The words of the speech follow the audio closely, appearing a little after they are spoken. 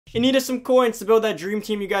In need of some coins to build that dream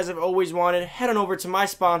team you guys have always wanted, head on over to my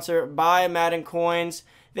sponsor, Buy Madden Coins.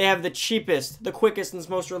 They have the cheapest, the quickest, and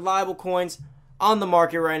most reliable coins on the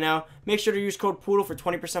market right now. Make sure to use code Poodle for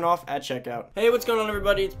 20% off at checkout. Hey, what's going on,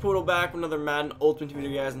 everybody? It's Poodle back with another Madden Ultimate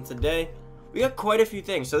video, guys, and today we got quite a few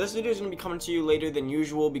things. So this video is going to be coming to you later than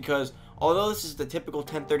usual because although this is the typical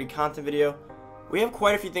 10:30 content video, we have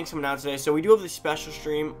quite a few things coming out today. So we do have the special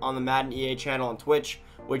stream on the Madden EA channel on Twitch,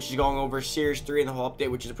 which is going over Series 3 and the whole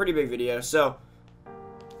update, which is a pretty big video. So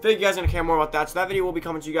I think you guys are going to care more about that. So that video will be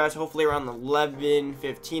coming to you guys hopefully around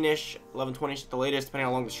 11:15ish, 11:20ish at the latest, depending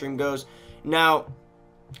on how long the stream goes. Now,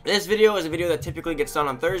 this video is a video that typically gets done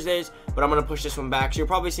on Thursdays, but I'm going to push this one back. So you're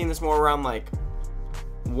probably seeing this more around like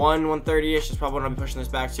 1:30ish is probably what I'm pushing this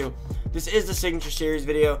back to. This is the signature series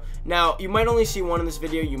video. Now, you might only see one in this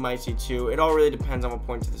video, you might see two. It all really depends on what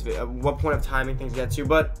point to this video, what point of timing things get to,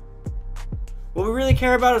 but what we really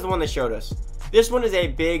care about is the one they showed us. This one is a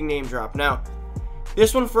big name drop. Now,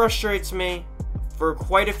 this one frustrates me for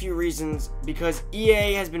quite a few reasons because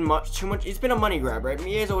EA has been too much. It's been a money grab, right? I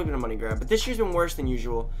mean, EA has always been a money grab, but this year's been worse than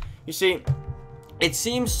usual. You see, it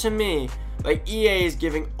seems to me like EA is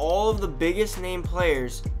giving all of the biggest name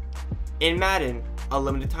players in Madden a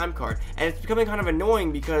limited time card, and it's becoming kind of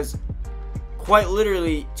annoying because quite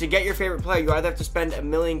literally, to get your favorite player, you either have to spend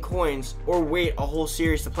 1,000,000 coins or wait a whole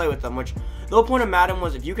series to play with them, which the whole point of Madden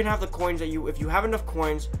was if you can have the coins if you have enough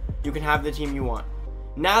coins, you can have the team you want.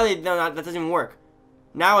 Now that doesn't even work.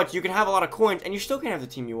 Now it's you can have a lot of coins and you still can't have the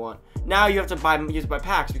team you want. Now you have to buy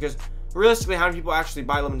packs because realistically, how many people actually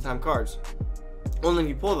buy limited time cards? Only if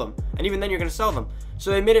you pull them, and even then you're gonna sell them.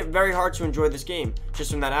 So they made it very hard to enjoy this game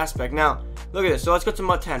just from that aspect. Now look at this. So let's go to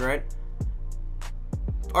MUT 10, right?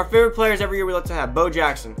 Our favorite players every year we like to have. Bo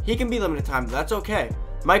Jackson, he can be limited time, but that's okay.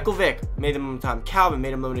 Michael Vick made him limited time. Calvin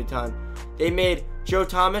made him limited time. They made Joe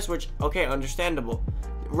Thomas, which okay, understandable.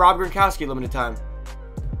 Rob Gronkowski limited time.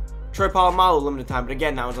 Troy Polamalu limited time, but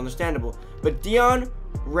again, that was understandable. But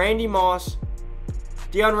Randy Moss,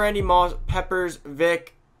 Peppers,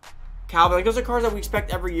 Vick, Calvin, like those are cards that we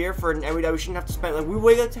expect every year and that we shouldn't have to spend. Like we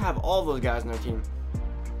would like to have all those guys in our team.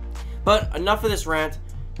 But enough of this rant.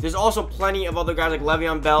 There's also plenty of other guys like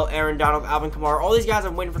Le'Veon Bell, Aaron Donald, Alvin Kamara. All these guys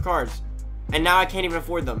I'm waiting for cards, and now I can't even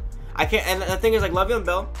afford them. I can't. And the thing is, like Le'Veon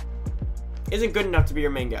Bell isn't good enough to be your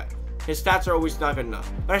main guy. His stats are always not good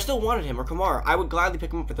enough. But I still wanted him, or Kamara. I would gladly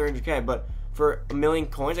pick him up for 300k, but for 1,000,000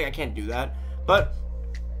 coins, like I can't do that. But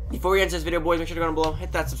before we get into this video, boys, make sure to go down below,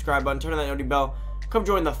 hit that subscribe button, turn on that noty bell. Come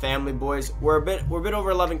join the family, boys. We're a bit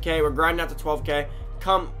over 11k. We're grinding out to 12k.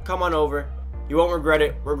 Come on over. You won't regret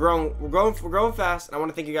it. We're growing fast, and I want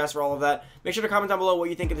to thank you guys for all of that. Make sure to comment down below what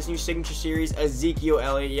you think of this new signature series, Ezekiel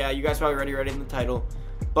Elliot. Yeah, you guys probably already read it in the title,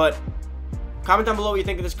 but comment down below what you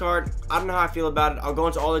think of this card. I don't know how I feel about it. I'll go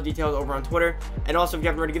into all the details over on Twitter. And also, if you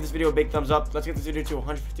haven't already, give this video a big thumbs up. Let's get this video to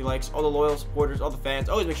 150 likes. All the loyal supporters, all the fans,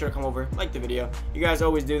 always make sure to come over, like the video. You guys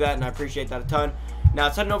always do that, and I appreciate that a ton. Now,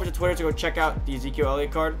 it's heading over to Twitter to go check out the Ezekiel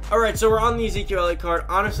Elliot card. Alright, so we're on the Ezekiel Elliot card.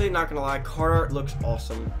 Honestly, not going to lie, card art looks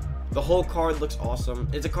awesome. The whole card looks awesome.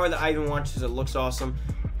 It's a card that I even want because it looks awesome.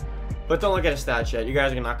 But don't look at his stats yet. You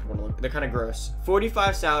guys are not going to want to look. They're kind of gross.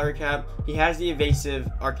 45 salary cap. He has the evasive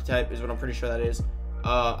archetype is what I'm pretty sure that is.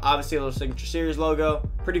 Obviously, a little signature series logo.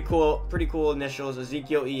 Pretty cool initials.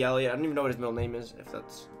 Ezekiel E. Elliott. I don't even know what his middle name is.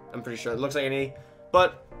 I'm pretty sure. It looks like an E.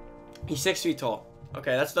 But he's 6 feet tall.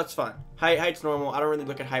 Okay, that's fine. Height's normal. I don't really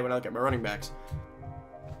look at height when I look at my running backs.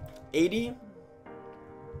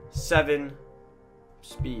 87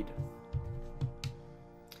 speed.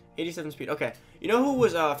 87 speed. Okay. You know who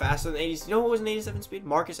was faster than 80? You know who was an 87 speed?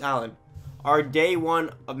 Marcus Allen. Our day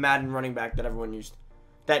one of Madden running back that everyone used.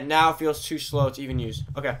 That now feels too slow to even use.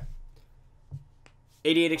 Okay.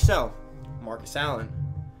 88 excel. Marcus Allen.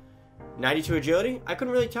 92 agility? I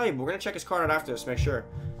couldn't really tell you, but we're going to check his card out after this to make sure.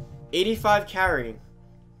 85 carrying.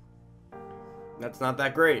 That's not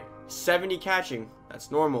that great. 70 catching. That's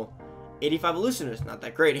normal. 85 elusiveness. Not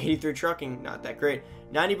that great. 83 trucking. Not that great.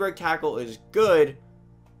 90 break tackle is good,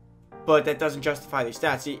 but that doesn't justify these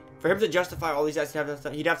stats. See, for him to justify all these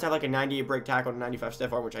stats, he'd have to have like a 98 break tackle and a 95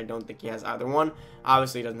 stiff arm, which I don't think he has either one.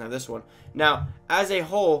 Obviously, he doesn't have this one. Now, as a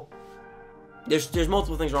whole, there's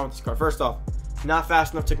multiple things wrong with this card. First off, not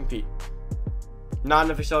fast enough to compete. Not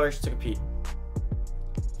enough acceleration to compete.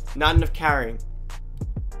 Not enough carrying.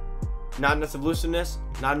 Not enough elusiveness.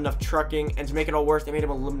 Not enough trucking. And to make it all worse, they made him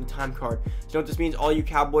a limited time card. So you know what this means? All you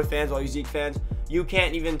Cowboy fans, all you Zeke fans, you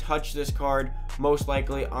can't even touch this card most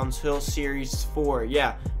likely until Series 4.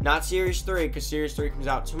 Yeah, not Series 3, because Series 3 comes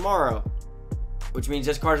out tomorrow, which means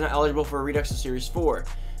this card is not eligible for a Redux to Series 4.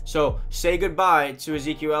 So say goodbye to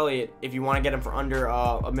Ezekiel Elliot if you want to get him for under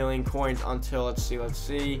a million coins until, let's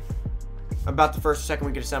see, about the 1st or 2nd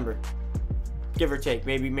week of December. Give or take,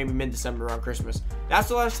 maybe mid-December around Christmas. That's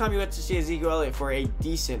the last time you get to see Ezekiel Elliott for a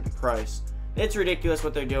decent price. It's ridiculous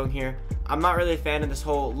what they're doing here. I'm not really a fan of this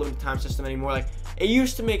whole limited time system anymore. Like, it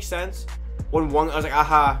used to make sense when I was like,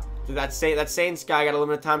 aha, dude, that Saints guy got a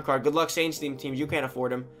limited time card. Good luck, Saints teams. You can't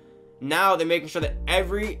afford him. Now they're making sure that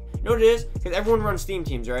you know what it is? Because everyone runs Steam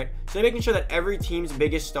teams, right? So they're making sure that every team's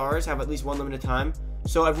biggest stars have at least one limited time.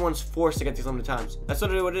 So everyone's forced to get these limited times. That's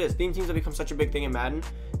literally what it is. Theme teams have become such a big thing in Madden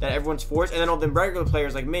that everyone's forced. And then all the regular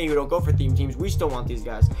players like me who don't go for theme teams, we still want these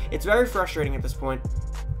guys. It's very frustrating at this point.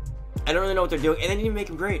 I don't really know what they're doing. And they didn't even make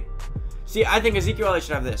him great. See, I think Ezekiel Elliott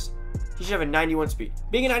should have this. He should have a 91 speed.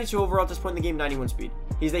 Being a 92 overall at this point in the game, 91 speed.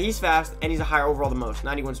 He's fast and he's a higher overall than most.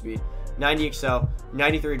 91 speed. 90 excel,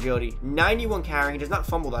 93 agility, 91 carrying. He does not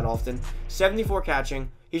fumble that often. 74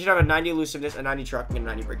 catching. He should have a 90 elusiveness, a 90 trucking, and a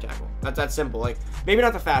 90 break tackle. That's that simple. Like, maybe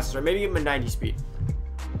not the fastest, or maybe give him a 90 speed.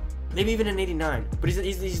 Maybe even an 89. But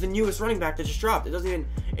he's the newest running back that just dropped. It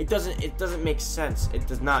doesn't make sense. It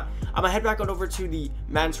does not. I'm gonna head back on over to the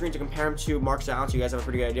Madden screen to compare him to Marcus Allen, so you guys have a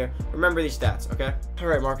pretty good idea. Remember these stats, okay? All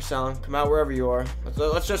right, Marcus Allen, come out wherever you are.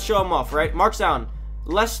 Let's just show him off, right? Marcus Allen.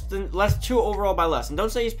 Less 2 overall by less, and don't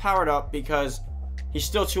say he's powered up because he's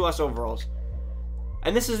still 2 less overalls.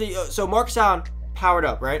 And this is the so Marcus Allen powered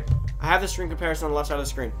up, right? I have the screen comparison on the left side of the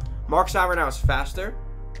screen. Marcus Allen right now is faster,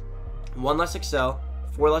 1 less excel,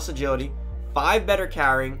 4 less agility, 5 better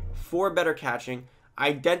carrying, 4 better catching,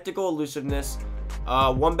 identical elusiveness,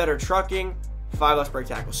 1 better trucking, 5 less break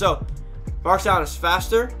tackle. So Marcus Allen is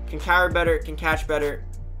faster, can carry better, can catch better,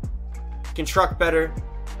 can truck better,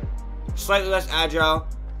 slightly less agile.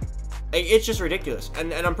 It's just ridiculous.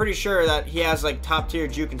 And I'm pretty sure that he has like top tier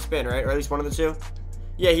juke and spin, right? Or at least one of the two.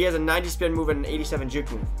 Yeah, he has a 90 spin move and an 87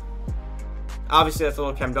 juke move. Obviously that's a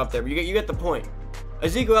little chemmed up there, but you get the point.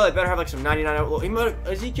 Ezekiel Elliott better have like some 99.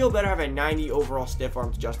 Ezekiel better have a 90 overall stiff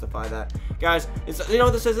arm to justify that. Guys, you know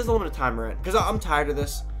what this is? This is a limited time rant. Because I'm tired of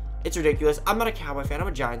this. It's ridiculous. I'm not a Cowboy fan. I'm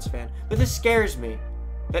a Giants fan. But this scares me.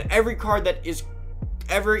 That every card that is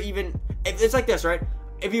ever even... It's like this, right?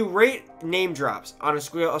 If you rate name drops on a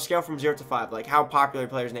scale from 0 to 5, like how popular a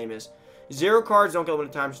player's name is, 0 cards don't get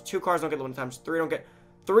limited times, 2 cards don't get limited times, 3 don't get...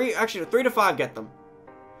 3 to 5 get them.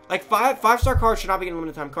 Like 5-star cards should not be getting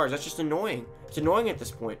limited time cards. That's just annoying. It's annoying at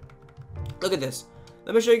this point. Look at this.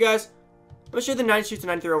 Let me show you guys. Let me show you the 92 to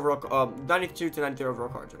 93 overall, 92 to 93 overall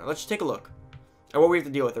cards right now. Let's just take a look at what we have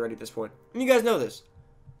to deal with already at this point. And you guys know this.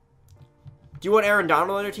 Do you want Aaron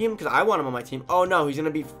Donald on your team? Because I want him on my team. Oh no, he's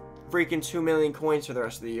gonna be freaking 2 million coins for the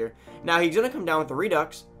rest of the year. Now he's gonna come down with the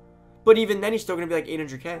Redux, but even then he's still gonna be like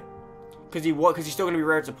 800k. Because he's still gonna be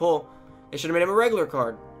rare to pull. They should have made him a regular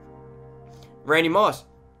card. Randy Moss,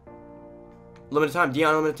 limited time.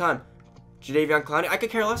 Dion, limited time. Jadeveon Clowney, I could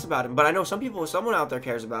care less about him, but I know someone out there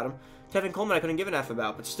cares about him. Tevin Coleman, I couldn't give an F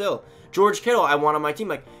about, but still. George Kittle, I want on my team.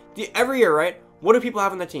 Like, every year, right? What do people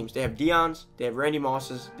have on their teams? They have Dion's, they have Randy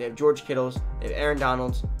Moss's, they have George Kittle's, they have Aaron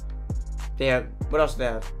Donald's, they have, what else do they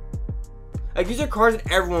have? Like, these are cards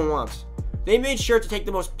that everyone wants. They made sure to take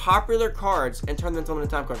the most popular cards and turn them into limited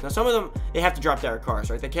time cards. Now, some of them, they have to drop their cards,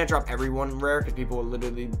 right? They can't drop everyone rare because people will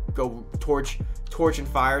literally go torch and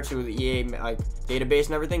fire to the EA like database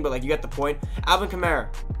and everything. But like, you get the point. Alvin Kamara.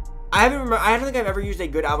 I don't think I've ever used a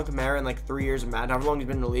good Alvin Kamara in like 3 years of Madden, however long he's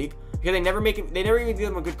been in the league, because they never even give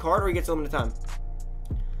him a good card or he gets a limited time.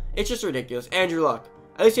 It's just ridiculous. Andrew Luck.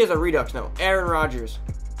 At least he has a Redux now. Aaron Rodgers.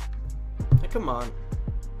 Like, come on.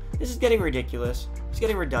 This is getting ridiculous. It's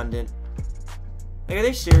getting redundant. Like, are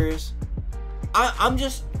they serious? I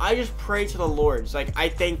just pray to the Lords. Like, I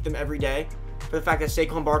thank them every day for the fact that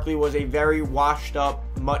Saquon Barkley was a very washed up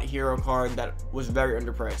MUT hero card that was very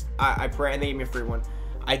underpriced. I pray, and they gave me a free one.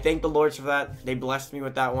 I thank the Lords for that. They blessed me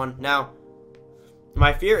with that one. Now,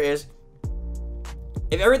 my fear is,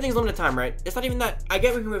 if everything's limited time, right? It's not even that. I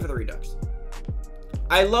get we can wait for the Redux.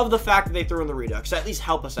 I love the fact that they threw in the Redux. To at least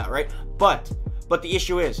help us out, right? But the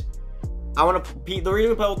issue is, the reason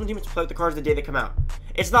we play Ultimate Team is to play with the cards the day they come out.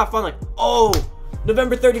 It's not fun like, oh,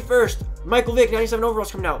 November 31st, Michael Vick, 97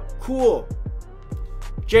 overalls coming out. Cool.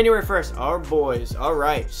 January 1st, our boys. All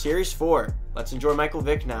right, Series 4. Let's enjoy Michael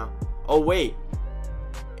Vick now. Oh, wait.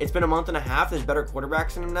 It's been a month and a half. There's better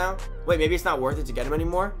quarterbacks in him now. Wait, maybe it's not worth it to get him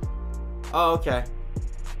anymore? Oh, okay.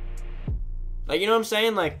 Like, you know what I'm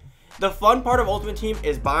saying? Like, the fun part of Ultimate Team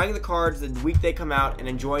is buying the cards the week they come out and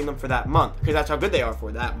enjoying them for that month, because that's how good they are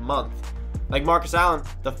for that month. Like Marcus Allen,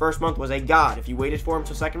 the first month was a god. If you waited for him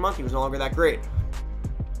till second month, he was no longer that great.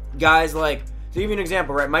 Guys like, to give you an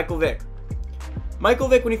example, right? Michael Vick. Michael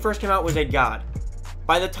Vick, when he first came out, was a god.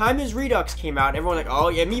 By the time his Redux came out, everyone was like, oh,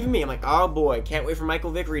 yeah, even me. I'm like, oh, boy, can't wait for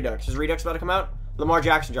Michael Vick Redux. His Redux about to come out? Lamar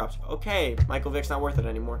Jackson drops. Okay, Michael Vick's not worth it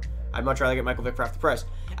anymore. I'd much rather get Michael Vick for half the price.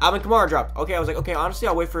 Alvin Kamara dropped. Okay, I was like, okay, honestly,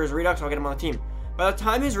 I'll wait for his Redux and I'll get him on the team. By the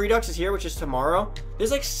time his Redux is here, which is tomorrow,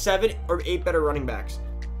 there's like 7 or 8 better running backs.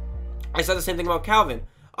 I said the same thing about Calvin.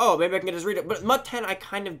 Oh, maybe I can get his Redux. But MUT 10, I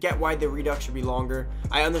kind of get why the Redux should be longer.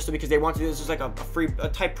 I understood because they want to do this as like a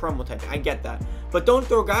type promo type thing. I get that. But don't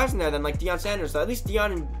throw guys in there then like Deion Sanders. At least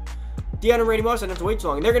Deion and Randy Moss don't have to wait too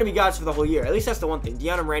long. And they're going to be gods for the whole year. At least that's the one thing.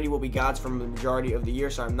 Deion and Randy will be gods for the majority of the year,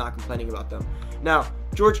 so I'm not complaining about them. Now,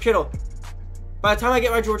 George Kittle. By the time I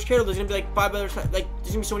get my George Kittle, there's going to be like 5 better, there's going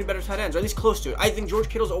to be so many better tight ends, or at least close to it. I think George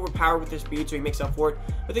Kittle's overpowered with his speed, so he makes up for it.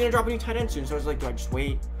 But they're going to drop a new tight end soon, so I was like, do I just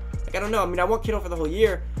wait? Like, I don't know. I mean, I want Kittle for the whole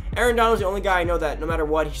year. Aaron Donald's the only guy I know that no matter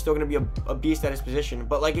what, he's still going to be a beast at his position.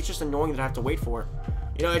 But, like, it's just annoying that I have to wait for it.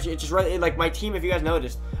 You know, it's just really, like, my team, if you guys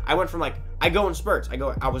noticed, I went from, like, I go in spurts.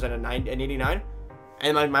 I was at an 89,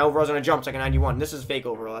 and my overall's on a jump. It's like a 91. This is fake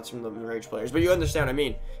overall. That's from the Rage players. But you understand what I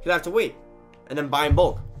mean. You have to wait and then buy in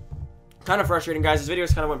bulk. Kind of frustrating, guys. This video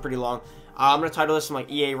kind of went pretty long. I'm going to title this some,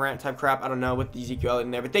 like, EA rant type crap. I don't know, with Ezekiel Elliot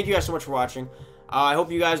in there. But thank you guys so much for watching. I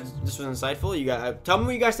hope you guys, this was insightful. You guys, tell me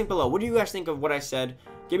what you guys think below. What do you guys think of what I said?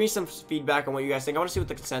 Give me some feedback on what you guys think. I want to see what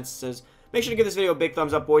the consensus is. Make sure to give this video a big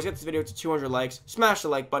thumbs up, boys. Get this video to 200 likes. Smash the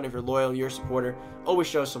like button if you're loyal, you're a supporter. Always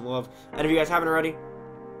show some love. And if you guys haven't already,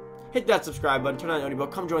 hit that subscribe button, turn on the notification bell,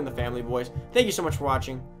 come join the family, boys. Thank you so much for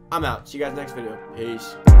watching. I'm out. See you guys next video.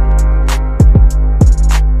 Peace.